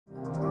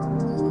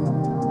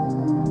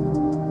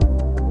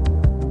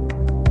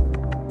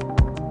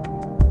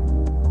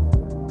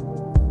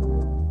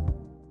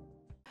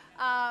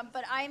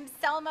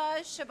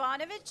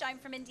Šabanović. I'm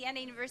from Indiana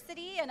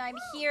University, and I'm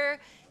here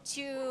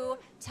to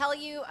tell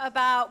you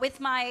about, with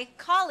my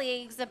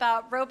colleagues,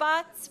 about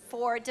robots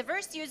for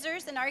diverse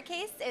users. In our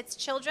case, it's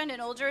children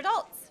and older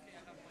adults.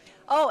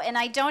 Oh, and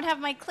I don't have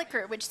my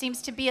clicker, which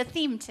seems to be a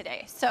theme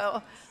today.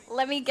 So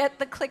let me get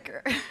the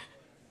clicker.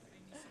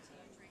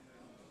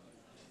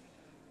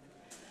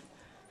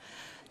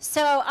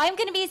 So I'm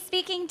going to be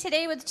speaking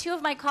today with two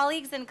of my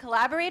colleagues and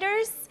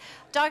collaborators,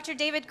 Dr.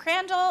 David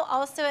Crandall,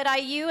 also at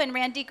IU, and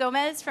Randy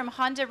Gomez from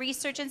Honda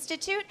Research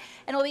Institute,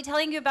 and we'll be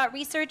telling you about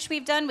research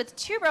we've done with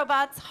two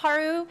robots,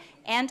 Haru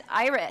and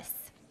I.R.I.S.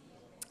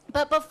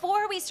 But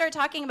before we start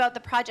talking about the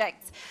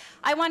projects,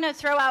 I want to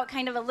throw out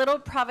kind of a little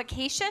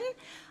provocation.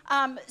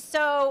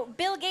 So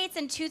Bill Gates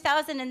in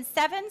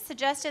 2007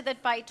 suggested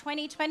that by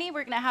 2020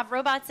 we're going to have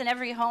robots in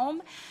every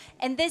home.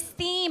 And this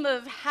theme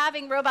of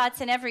having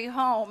robots in every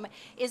home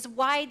is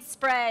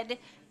widespread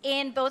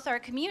in both our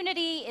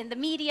community, in the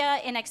media,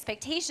 in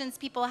expectations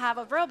people have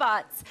of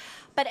robots.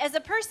 But as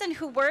a person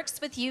who works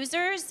with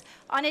users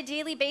on a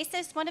daily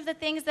basis, one of the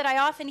things that I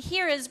often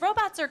hear is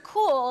robots are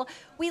cool,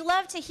 we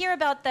love to hear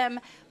about them,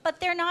 but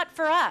they're not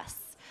for us.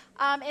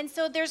 And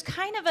so there's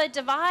kind of a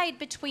divide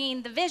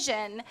between the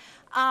vision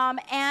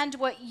and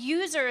what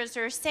users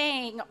are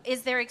saying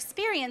is their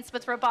experience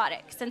with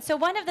robotics. And so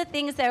one of the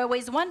things that I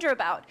always wonder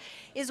about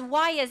is,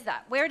 why is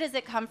that? Where does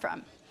it come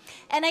from?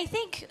 And I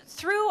think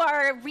through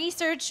our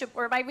research,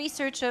 or my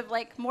research of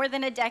like more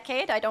than a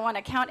decade, I don't want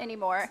to count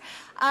anymore,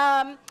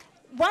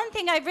 one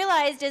thing I've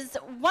realized is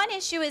one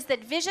issue is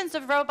that visions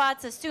of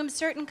robots assume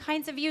certain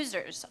kinds of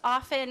users,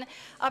 often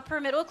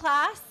upper middle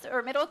class,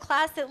 or middle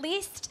class at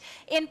least,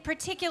 in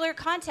particular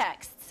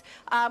contexts.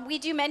 We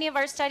do many of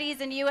our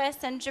studies in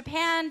US and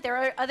Japan. There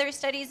are other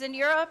studies in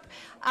Europe,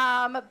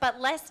 but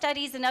less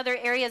studies in other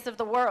areas of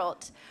the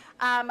world.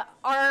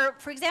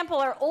 For example,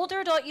 our older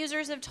adult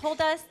users have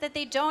told us that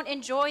they don't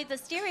enjoy the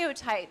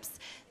stereotypes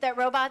that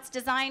robots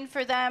designed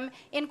for them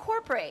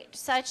incorporate,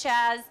 such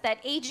as that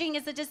aging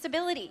is a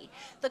disability.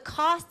 The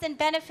costs and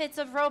benefits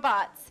of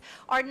robots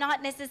are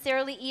not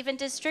necessarily even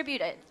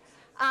distributed.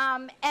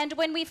 And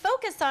when we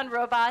focus on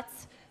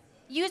robots,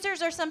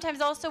 users are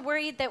sometimes also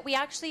worried that we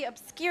actually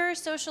obscure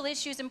social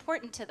issues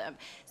important to them,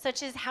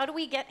 such as how do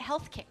we get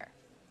health care?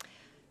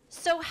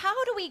 So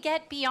how do we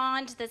get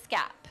beyond this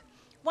gap?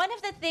 One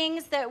of the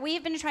things that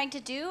we've been trying to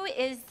do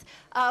is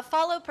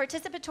follow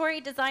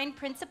participatory design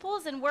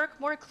principles and work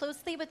more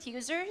closely with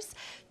users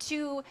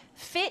to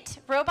fit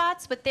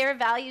robots with their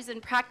values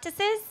and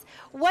practices.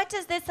 What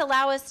does this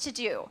allow us to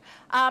do?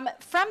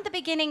 From the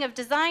beginning of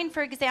design,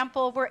 for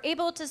example, we're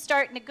able to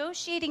start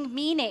negotiating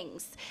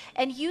meanings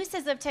and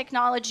uses of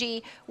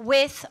technology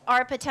with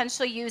our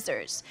potential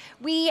users.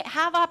 We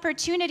have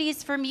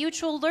opportunities for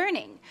mutual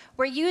learning,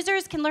 where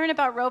users can learn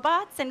about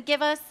robots and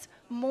give us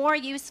more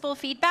useful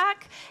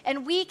feedback,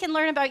 and we can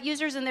learn about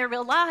users in their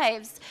real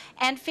lives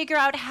and figure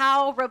out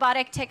how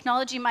robotic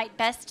technology might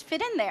best fit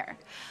in there.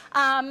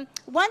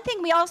 One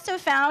thing we also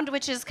found,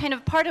 which is kind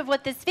of part of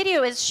what this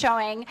video is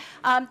showing,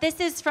 this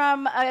is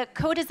from a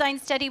co-design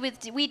study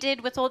we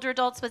did with older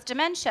adults with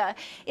dementia,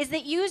 is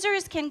that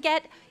users can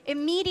get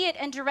immediate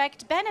and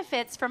direct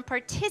benefits from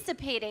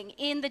participating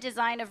in the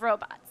design of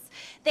robots.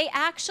 They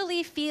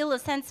actually feel a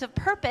sense of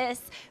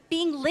purpose,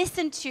 being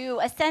listened to,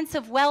 a sense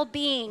of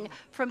well-being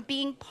from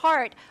being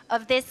part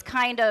of this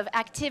kind of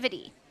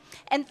activity.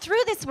 And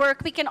through this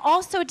work, we can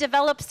also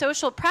develop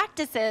social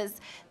practices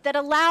that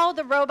allow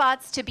the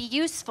robots to be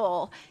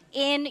useful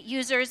in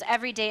users'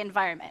 everyday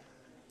environment.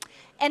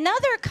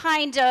 Another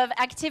kind of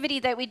activity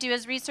that we do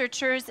as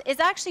researchers is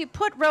actually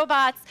put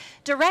robots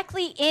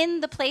directly in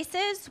the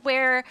places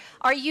where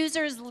our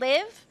users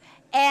live,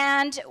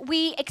 and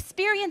we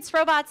experience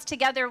robots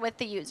together with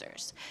the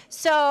users.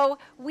 So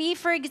we,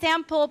 for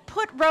example,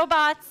 put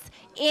robots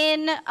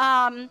in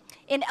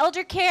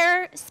elder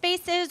care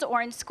spaces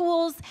or in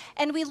schools,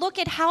 and we look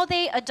at how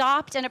they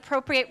adopt and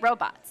appropriate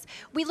robots.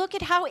 We look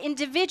at how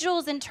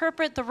individuals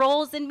interpret the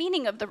roles and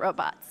meaning of the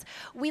robots.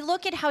 We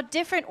look at how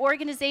different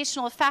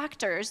organizational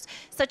factors,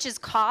 such as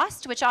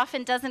cost, which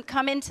often doesn't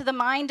come into the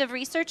mind of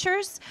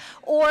researchers,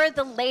 or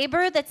the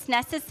labor that's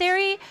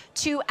necessary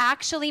to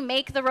actually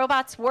make the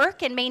robots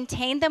work and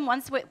maintain them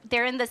once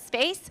they're in the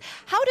space,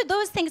 how do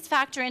those things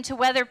factor into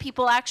whether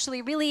people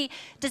actually really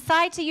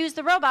decide to use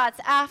the robots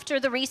after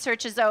the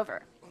research is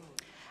over?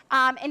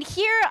 And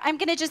here, I'm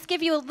going to just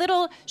give you a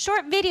little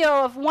short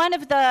video of one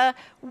of the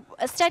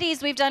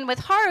studies we've done with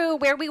Haru,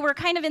 where we were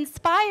kind of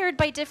inspired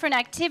by different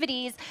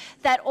activities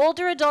that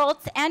older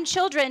adults and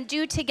children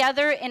do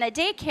together in a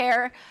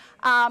daycare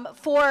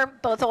for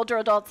both older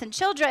adults and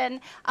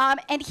children.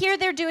 And here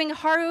they're doing,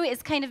 Haru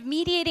is kind of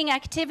mediating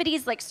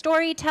activities like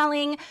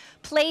storytelling,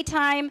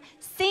 playtime,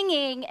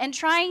 singing, and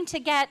trying to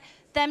get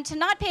them to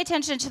not pay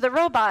attention to the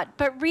robot,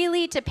 but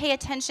really to pay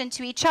attention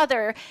to each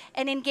other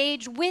and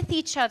engage with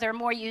each other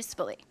more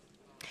usefully.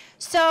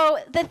 So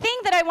the thing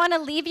that I want to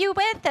leave you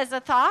with as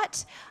a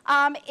thought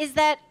is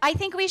that I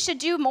think we should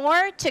do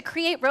more to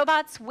create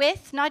robots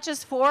with, not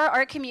just for,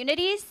 our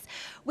communities.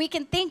 We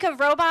can think of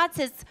robots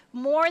as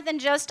more than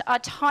just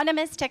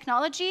autonomous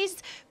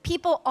technologies.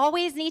 People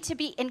always need to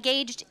be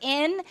engaged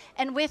in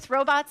and with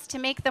robots to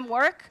make them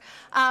work.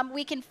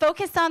 We can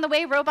focus on the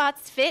way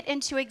robots fit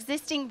into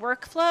existing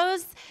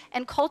workflows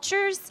and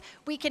cultures.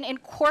 We can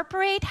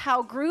incorporate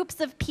how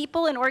groups of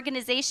people and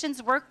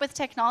organizations work with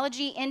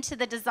technology into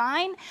the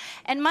design.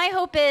 And my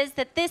hope is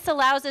that this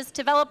allows us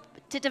to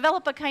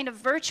develop a kind of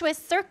virtuous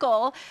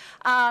circle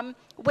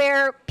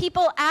where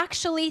people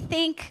actually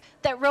think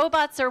that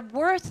robots are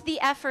worth the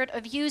effort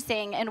of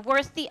using and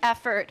worth the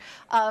effort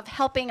of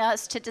helping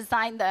us to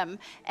design them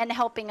and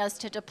helping us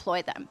to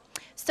deploy them.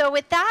 So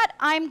with that,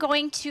 I'm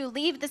going to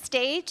leave the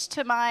stage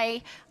to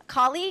my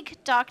colleague,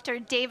 Dr.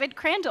 David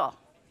Crandall.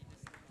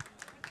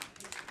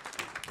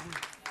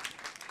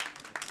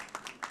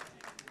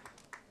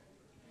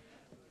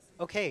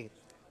 Okay,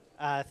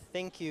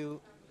 thank you.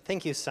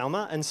 Thank you,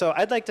 Selma. And so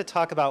I'd like to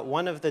talk about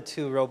one of the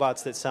two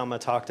robots that Selma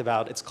talked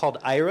about. It's called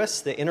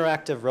I.R.I.S, the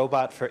Interactive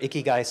Robot for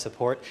Ikigai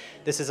Support.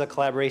 This is a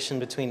collaboration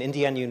between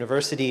Indiana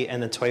University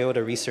and the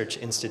Toyota Research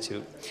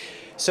Institute.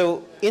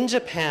 So in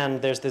Japan,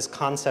 there's this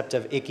concept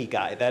of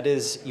Ikigai, that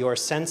is your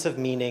sense of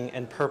meaning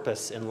and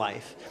purpose in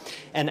life.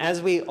 And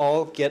as we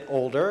all get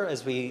older,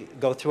 as we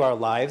go through our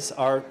lives,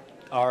 our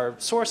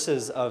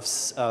sources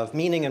of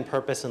meaning and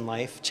purpose in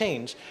life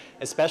change,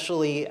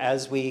 especially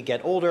as we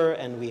get older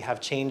and we have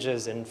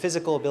changes in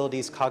physical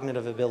abilities,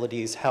 cognitive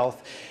abilities,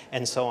 health,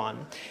 and so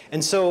on.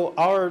 And so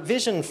our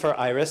vision for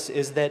I.R.I.S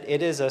is that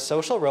it is a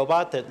social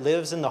robot that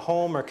lives in the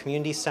home or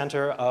community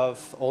center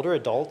of older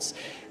adults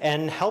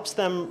and helps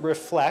them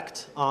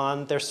reflect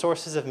on their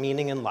sources of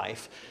meaning in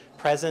life,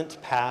 present,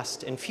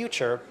 past, and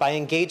future, by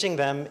engaging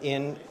them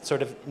in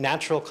sort of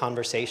natural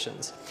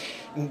conversations.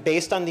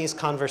 Based on these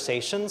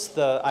conversations,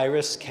 the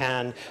I.R.I.S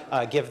can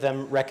give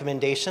them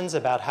recommendations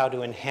about how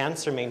to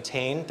enhance or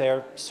maintain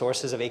their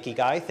sources of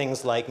Ikigai,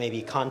 things like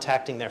maybe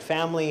contacting their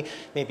family,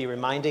 maybe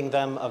reminding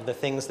them of the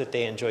things that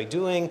they enjoy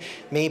doing,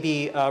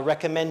 maybe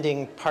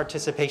recommending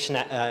participation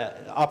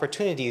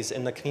opportunities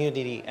in the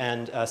community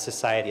and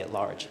society at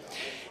large.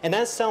 And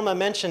as Selma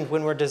mentioned,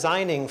 when we're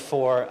designing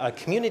for a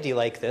community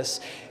like this,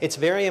 it's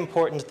very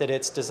important that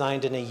it's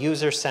designed in a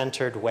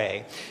user-centered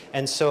way.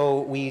 And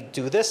so we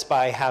do this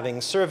by having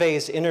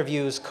surveys,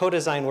 interviews,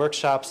 co-design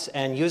workshops,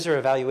 and user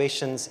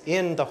evaluations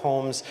in the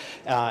homes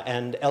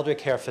and elder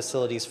care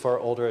facilities for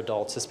older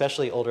adults,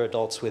 especially older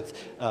adults with,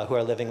 who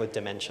are living with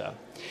dementia.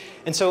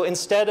 And so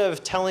instead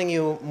of telling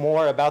you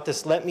more about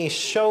this, let me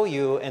show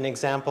you an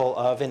example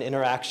of an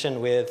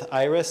interaction with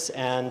I.R.I.S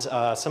and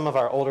some of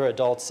our older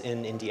adults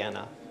in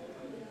Indiana.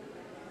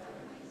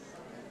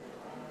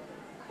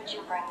 Could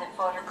you bring the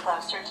photo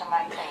closer to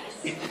my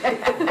face?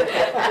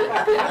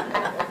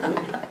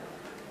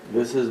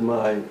 This is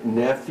my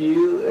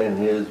nephew and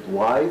his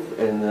wife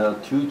and their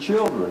 2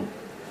 children.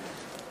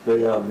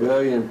 They are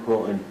very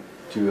important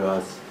to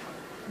us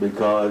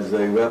because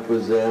they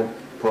represent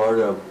part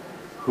of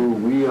who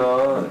we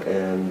are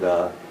and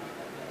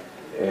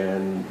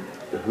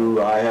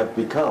who I have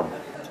become.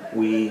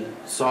 We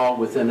saw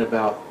within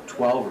about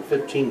 12 or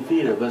 15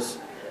 feet of us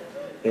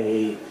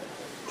a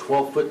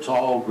 12-foot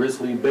tall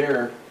grizzly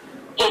bear.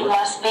 It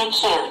must be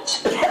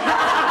cute.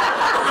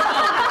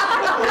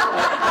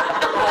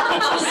 What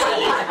did you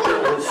see?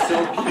 It was so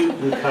cute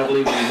and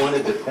cuddly, we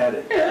wanted to pet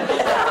it.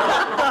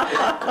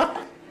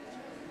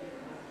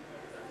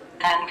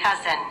 And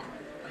cousin.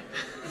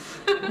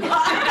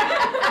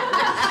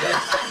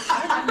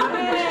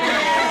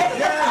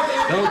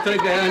 Don't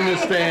think I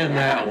understand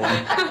that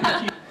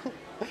one.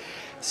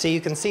 So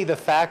you can see the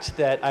fact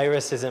that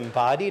I.R.I.S is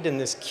embodied in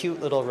this cute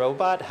little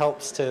robot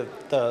helps the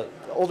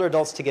older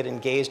adults to get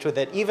engaged with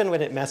it. Even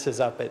when it messes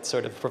up, it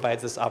sort of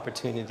provides this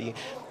opportunity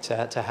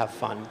to have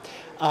fun.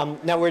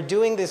 Now we're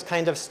doing these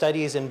kind of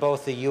studies in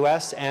both the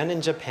US and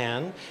in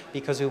Japan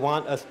because we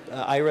want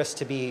I.R.I.S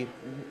to be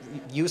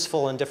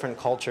useful in different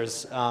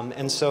cultures.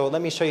 And so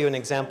let me show you an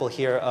example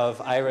here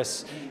of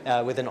I.R.I.S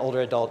with an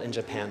older adult in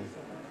Japan.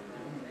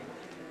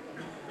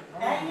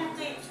 大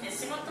学へ来て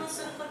仕事を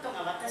すること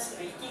が私の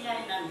生きが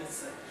いなんで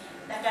す。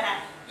だから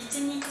一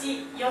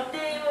日予定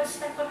をし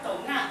たこ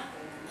とが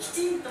き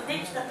ちんとで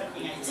きた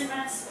時が一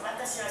番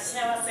私は幸せ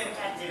を感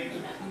じる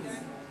日なんで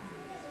す。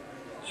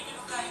意味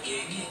深い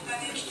経験が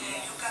できてよ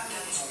かった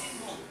ですね。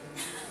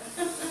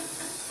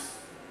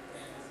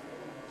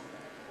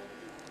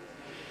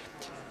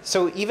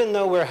So even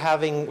though we're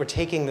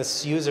taking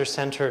this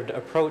user-centered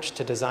approach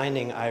to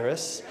designing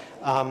I.R.I.S,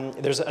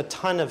 there's a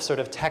ton of sort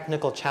of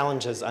technical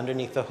challenges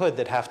underneath the hood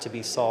that have to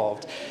be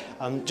solved.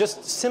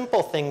 Just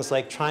simple things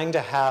like trying to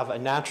have a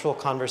natural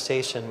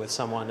conversation with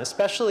someone,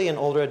 especially an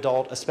older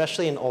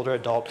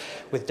adult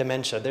with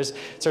dementia. There's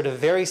sort of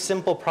very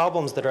simple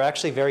problems that are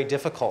actually very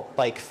difficult,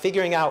 like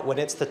figuring out when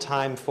it's the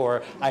time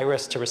for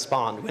I.R.I.S to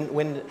respond,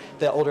 when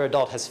the older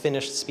adult has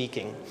finished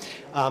speaking.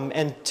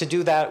 And to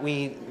do that,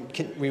 we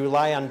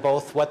rely on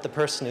both what the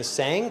person is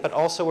saying, but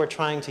also we're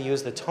trying to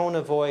use the tone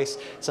of voice,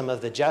 some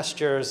of the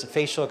gestures,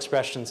 facial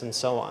expressions, and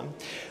so on.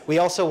 We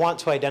also want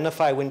to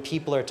identify when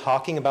people are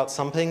talking about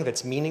something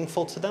that's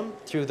meaningful to them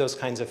through those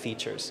kinds of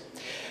features.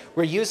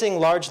 we're using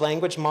large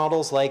language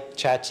models like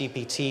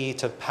ChatGPT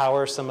to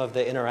power some of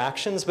the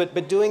interactions,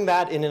 but doing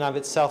that in and of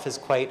itself is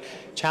quite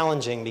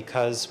challenging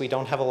because we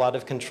don't have a lot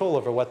of control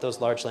over what those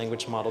large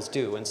language models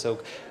do. And so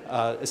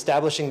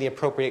establishing the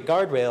appropriate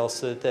guardrails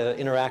so that the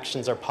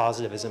interactions are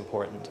positive is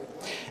important.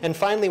 And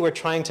finally, we're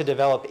trying to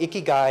develop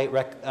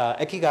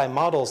Ikigai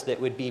models that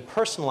would be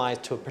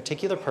personalized to a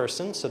particular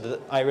person so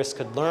that I.R.I.S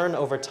could learn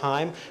over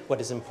time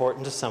what is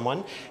important to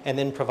someone and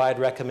then provide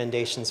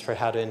recommendations for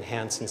how to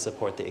enhance and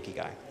support the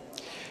Ikigai.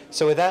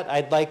 So with that,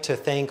 I'd like to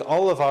thank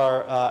all of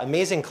our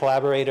amazing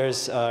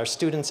collaborators, our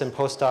students and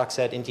postdocs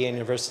at Indiana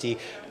University,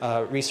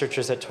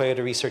 researchers at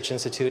Toyota Research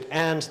Institute,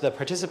 and the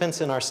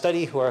participants in our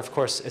study who are, of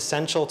course,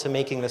 essential to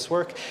making this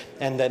work,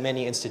 and the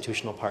many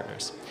institutional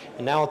partners.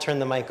 And now I'll turn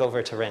the mic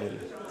over to Randy.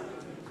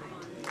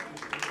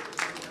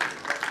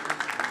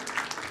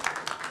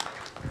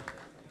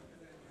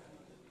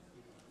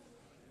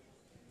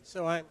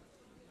 So I'm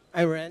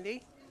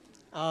Randy.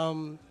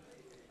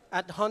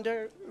 At the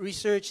Honda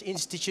Research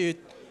Institute,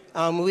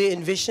 we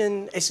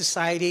envision a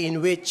society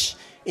in which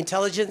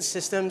intelligent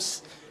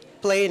systems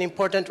play an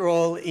important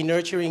role in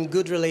nurturing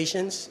good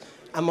relations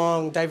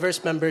among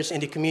diverse members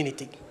in the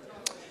community.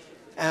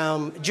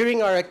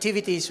 During our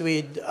activities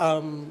with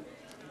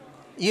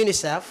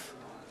UNICEF,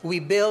 we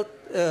built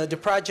the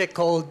project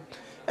called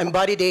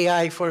Embodied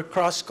AI for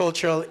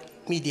Cross-Cultural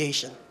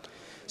Mediation.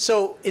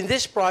 So in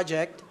this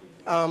project,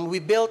 we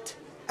built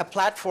a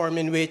platform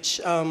in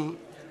which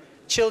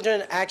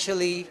children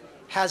actually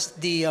has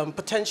the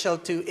potential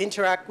to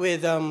interact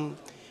with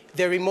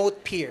their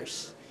remote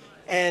peers.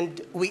 And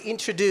we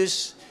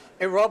introduce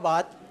a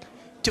robot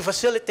to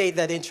facilitate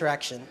that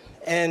interaction.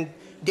 And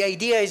the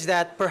idea is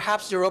that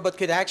perhaps the robot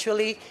could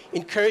actually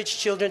encourage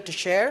children to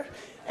share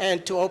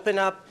and to open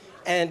up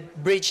and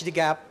bridge the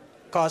gap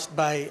caused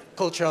by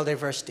cultural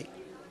diversity.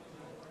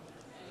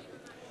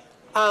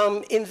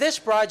 In this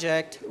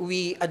project,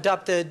 we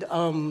adopted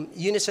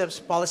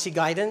UNICEF's policy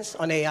guidance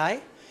on AI.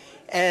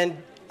 And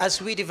as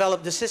we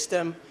developed the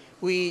system,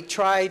 we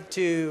tried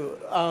to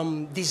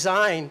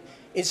design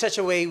in such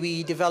a way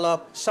we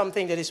develop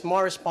something that is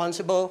more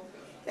responsible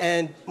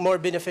and more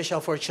beneficial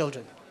for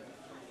children.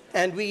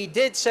 And we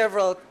did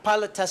several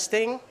pilot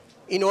testing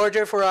in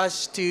order for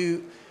us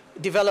to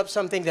develop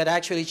something that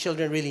actually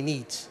children really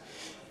needs.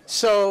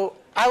 So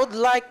I would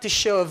like to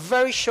show a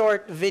very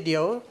short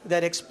video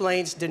that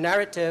explains the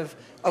narrative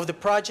of the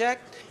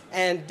project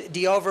and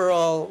the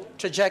overall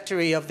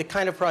trajectory of the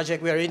kind of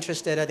project we are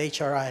interested at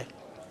I.R.I.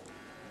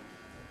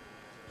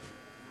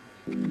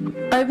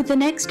 Over the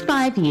next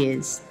 5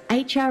 years,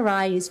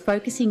 I.R.I. is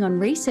focusing on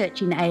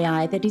research in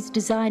AI that is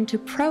designed to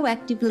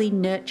proactively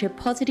nurture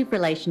positive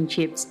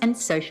relationships and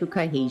social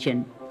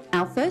cohesion.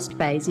 Our first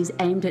phase is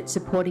aimed at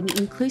supporting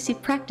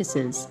inclusive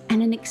practices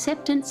and an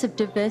acceptance of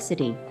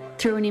diversity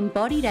through an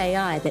embodied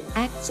AI that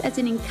acts as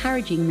an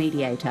encouraging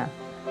mediator.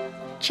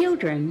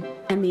 Children,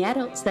 and the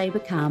adults they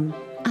become,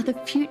 are the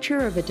future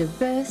of a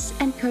diverse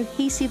and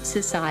cohesive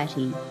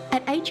society.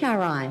 At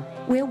I.R.I,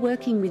 we're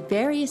working with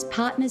various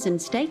partners and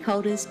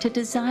stakeholders to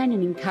design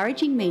an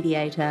encouraging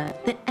mediator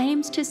that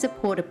aims to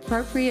support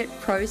appropriate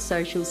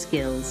pro-social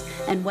skills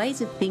and ways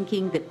of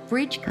thinking that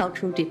bridge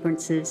cultural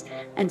differences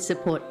and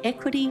support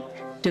equity,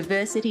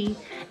 diversity,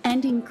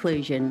 and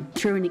inclusion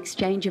through an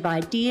exchange of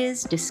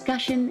ideas,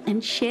 discussion,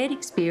 and shared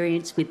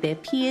experience with their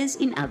peers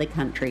in other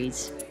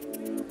countries.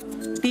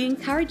 The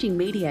encouraging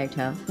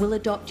mediator will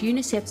adopt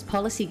UNICEF's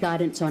policy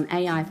guidance on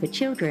AI for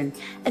children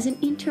as an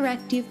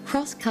interactive,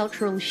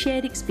 cross-cultural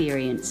shared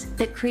experience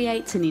that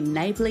creates an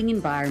enabling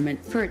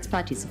environment for its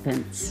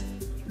participants.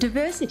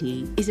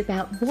 Diversity is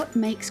about what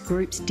makes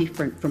groups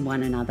different from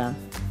one another.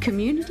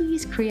 Community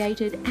is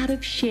created out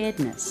of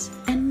sharedness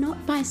and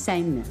not by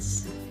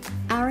sameness.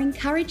 Our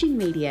encouraging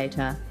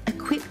mediator,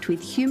 equipped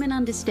with human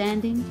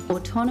understanding,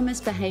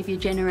 autonomous behaviour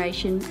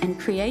generation and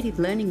creative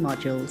learning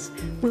modules,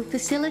 will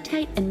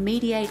facilitate and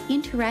mediate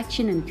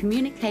interaction and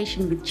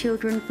communication with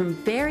children from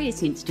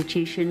various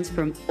institutions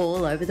from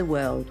all over the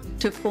world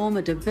to form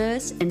a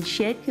diverse and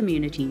shared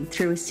community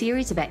through a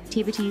series of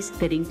activities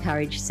that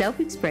encourage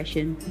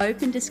self-expression,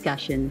 open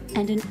discussion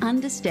and an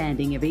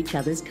understanding of each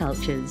other's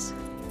cultures.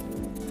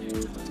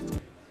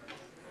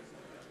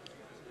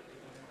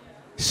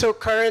 So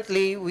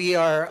currently, we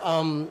are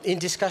in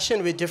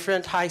discussion with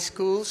different high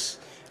schools.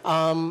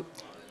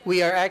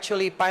 We are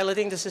actually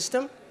piloting the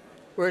system.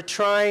 We're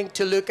trying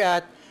to look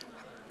at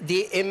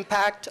the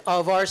impact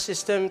of our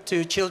system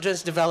to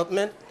children's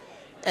development.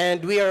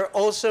 And we are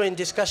also in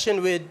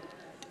discussion with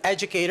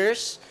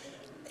educators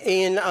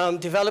in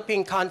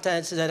developing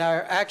contents that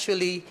are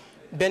actually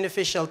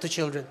beneficial to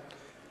children.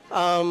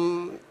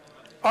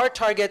 Our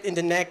target in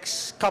the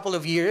next couple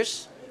of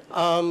years,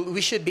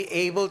 we should be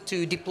able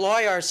to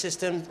deploy our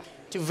system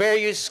to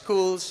various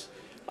schools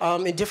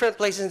in different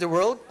places in the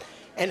world.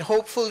 And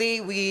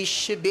hopefully, we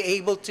should be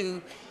able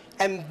to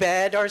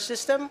embed our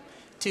system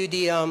to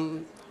the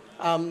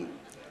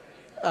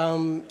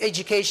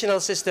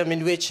educational system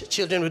in which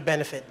children would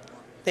benefit.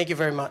 Thank you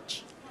very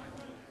much.